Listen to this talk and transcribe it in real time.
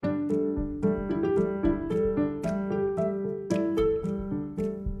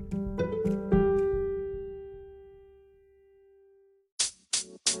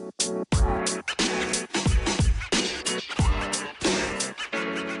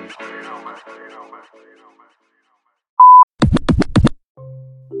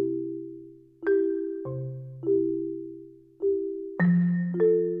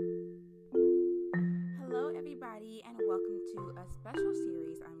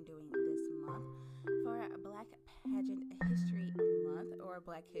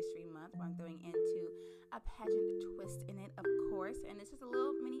Black History Month, where I'm throwing into a pageant twist in it, of course. And it's just a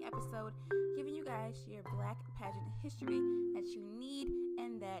little mini episode giving you guys your Black pageant history that you need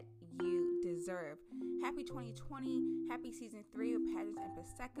and that you deserve. Happy 2020, happy season 3 of Pageants and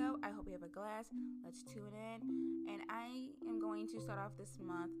Prosecco. I hope you have a glass. Let's tune in. And I am going to start off this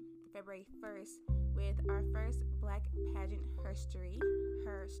month, February 1st, with our first Black pageant history,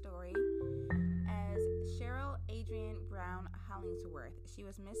 her story, as Cheryl Adrienne Brown Hollingsworth. She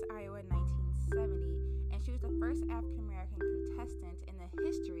was Miss Iowa in 1970, and she was the first African American contestant in the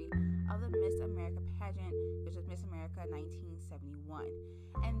history of the Miss America pageant, which was Miss America 1971.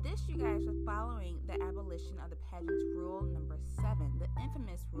 And this, you guys, was following the abolition of the pageant's rule number 7, the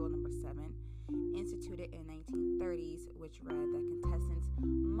infamous rule number 7, instituted in 1930s, which read that contestants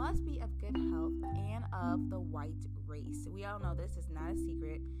must be of good health and of the white race. We all know this is not a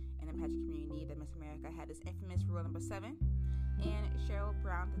secret in the pageant community that Miss America had this infamous rule number 7, and Cheryl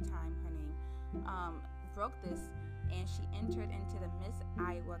Brown, at the time, her name, broke this, and she entered into the Miss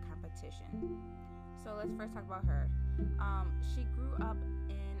Iowa competition. So let's first talk about her. She grew up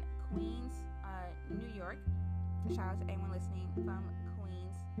in Queens, New York. Shout out to anyone listening from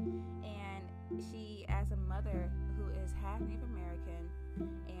Queens. And she, as a mother who is half Native American,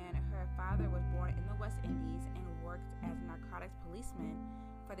 and her father was born in the West Indies and worked as a narcotics policeman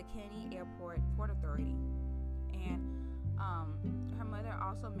for the Kennedy Airport Port Authority. And her mother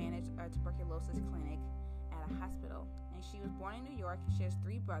also managed a tuberculosis clinic at a hospital. And she was born in New York. She has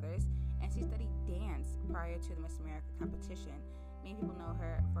 3 brothers, and she studied dance prior to the Miss America competition. Many people know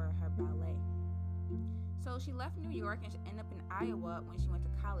her for her ballet. So she left New York and she ended up in Iowa when she went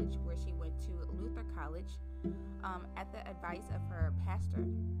to college, where she went to Luther College at the advice of her pastor.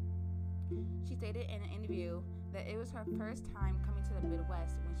 She stated in an interview that it was her first time coming to the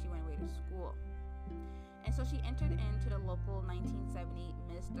Midwest when she went away to school. And so she entered into the local 1970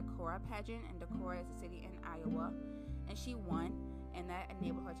 Miss Decorah pageant, and Decorah is a city in Iowa, and she won, and that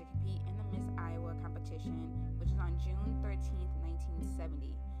enabled her to compete in the Miss Iowa competition, which was on June 13th,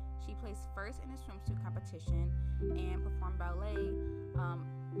 1970. She placed first in the swimsuit competition and performed ballet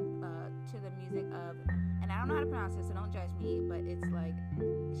to the music of, and I don't know how to pronounce it, so don't judge me, but it's like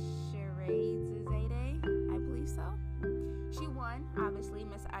Scheherazade, I believe so. She won, obviously,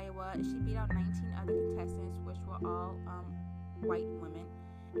 Miss Iowa. She beat out 19 other contestants, which were all white women,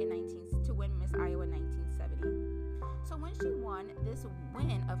 to win Miss Iowa 1970. So when she won, this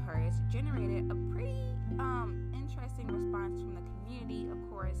win of hers generated a pretty interesting response from the community, of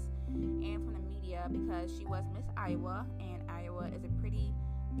course, and from the media, because she was Miss Iowa, and Iowa is a pretty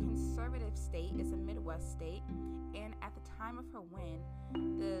conservative state. It's a Midwest state, and at the time of her win,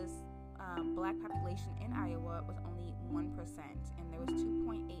 the Black population in Iowa was only 1%, and there was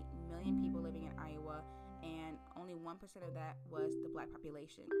 2.8 million people living in Iowa, and only 1% of that was the Black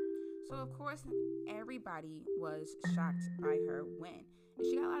population. So of course, everybody was shocked by her win, and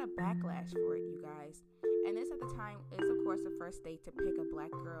she got a lot of backlash for it, you guys. And this, at the time, is of course the first state to pick a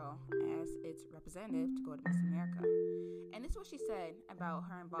Black girl as its representative to go to Miss America. And this is what she said about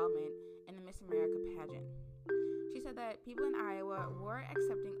her involvement in the Miss America pageant. She said that people in Iowa were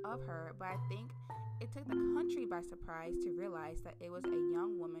accepting of her, but I think it took the country by surprise to realize that it was a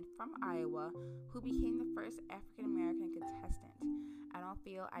young woman from Iowa who became the first African American contestant. I don't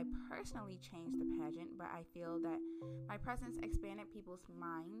feel I personally changed the pageant, but I feel that my presence expanded people's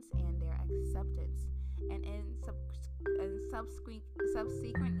minds and their acceptance. And in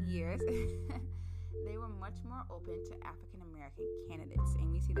subsequent years, they were much more open to African American candidates.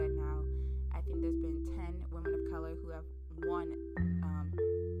 And we see that now. I think there's been 10 women of color who have won,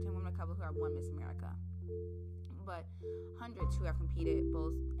 10 women of color who have won Miss America. But hundreds who have competed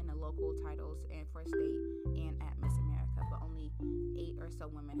both in the local titles and for state and at Miss America, but only 8 or so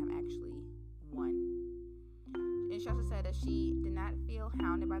women have actually won. And she also said that she did not feel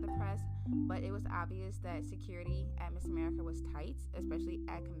hounded by the press, but it was obvious that security at Miss America was tight, especially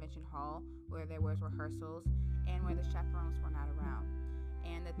at Convention Hall, where there was rehearsals and where the chaperones were not around.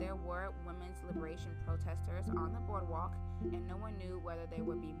 And that there were women's liberation protesters on the boardwalk, and no one knew whether there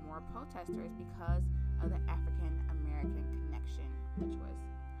would be more protesters because of the African American connection, which was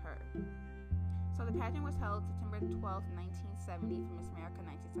her. So the pageant was held September 12th, 1970 for Miss America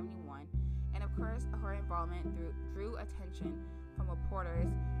 1971, and of course her involvement drew attention from reporters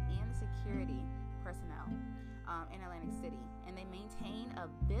and the security personnel in Atlantic City, and they maintained a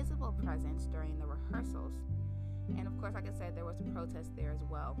visible presence during the rehearsals. And of course, like I said, there was a protest there as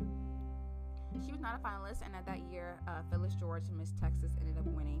well. She was not a finalist, and at that year, Phyllis George, Miss Texas, ended up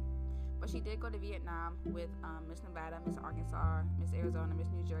winning. But she did go to Vietnam with Miss Nevada, Miss Arkansas, Miss Arizona, Miss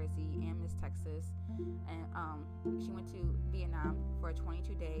New Jersey, and Miss Texas. And she went to Vietnam for a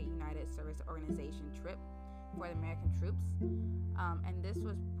 22-day United Service Organization trip for the American troops. And this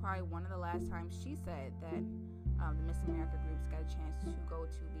was probably one of the last times she said that the Miss America groups got a chance to go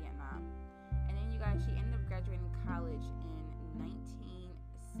to Vietnam. And then, you guys, she ended up graduating college in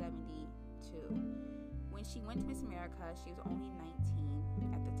 1972. When she went to Miss America, she was only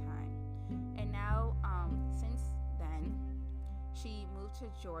 19 at the time. And now, since then, she moved to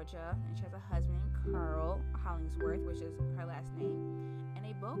Georgia, and she has a husband, Carl Hollingsworth, which is her last name. And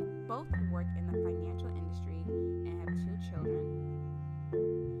they both work in the financial industry and have 2 children.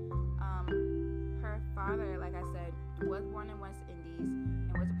 Her father, like I said, was born in West Indies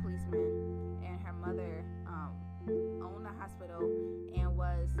and was a policeman, and her mother owned a hospital and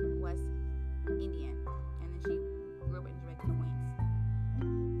was West Indian, and then she grew up in Jamaica, Queens.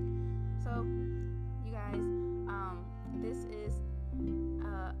 So, you guys, this is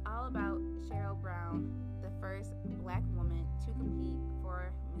all about Cheryl Brown, the first black woman to compete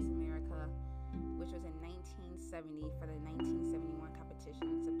for Miss America, which was in 1970 for the 1971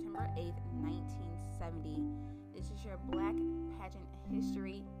 competition, September 8th, 1970. This is your Black Pageant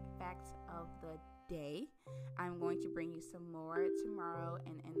History Facts of the Day. I'm going to bring you some more tomorrow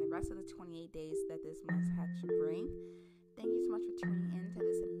and the rest of the 28 days that this month had to bring. Thank you so much for tuning in to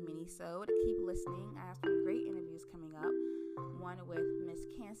this mini-sode. Keep listening. I have some great interviews coming up. One with Miss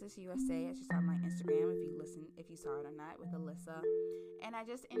Kansas USA, as you saw on my Instagram, if you saw it or not, with Alyssa. And I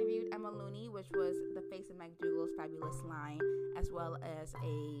just interviewed Emma Looney, which was the face of McDougal's Fabulous Line, as well as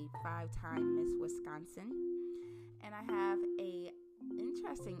a 5-time Miss Wisconsin. And I have a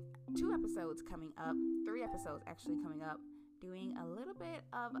interesting 2 episodes coming up, 3 episodes actually coming up, doing a little bit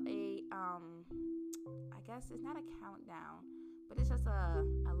of a, I guess it's not a countdown, but it's just a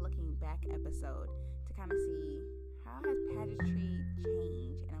looking back episode to kind of see how has pageantry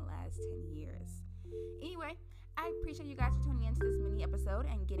changed in the last 10 years. Anyway, I appreciate you guys for tuning into this mini episode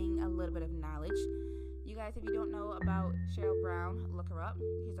and getting a little bit of knowledge. You guys, if you don't know about Cheryl Brown, look her up.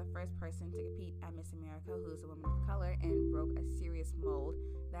 She's the first person to compete at Miss America who's a woman of color and broke a serious mold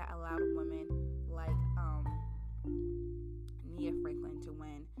that allowed women like Nia Franklin to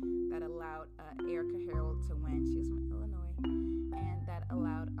win, that allowed Erica Harold to win. She was from Illinois. And that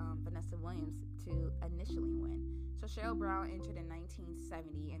allowed Vanessa Williams to initially win. So Cheryl Brown entered in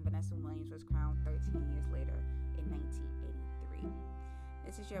 1970, and Vanessa Williams was crowned 13 years later in 1983.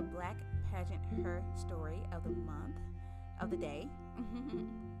 This is your Black Pageant Her Story of the month, of the day.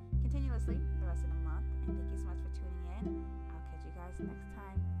 Continuously the rest of the month. And thank you so much for tuning in. I'll catch you guys next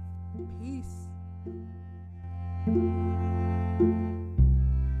time. Peace.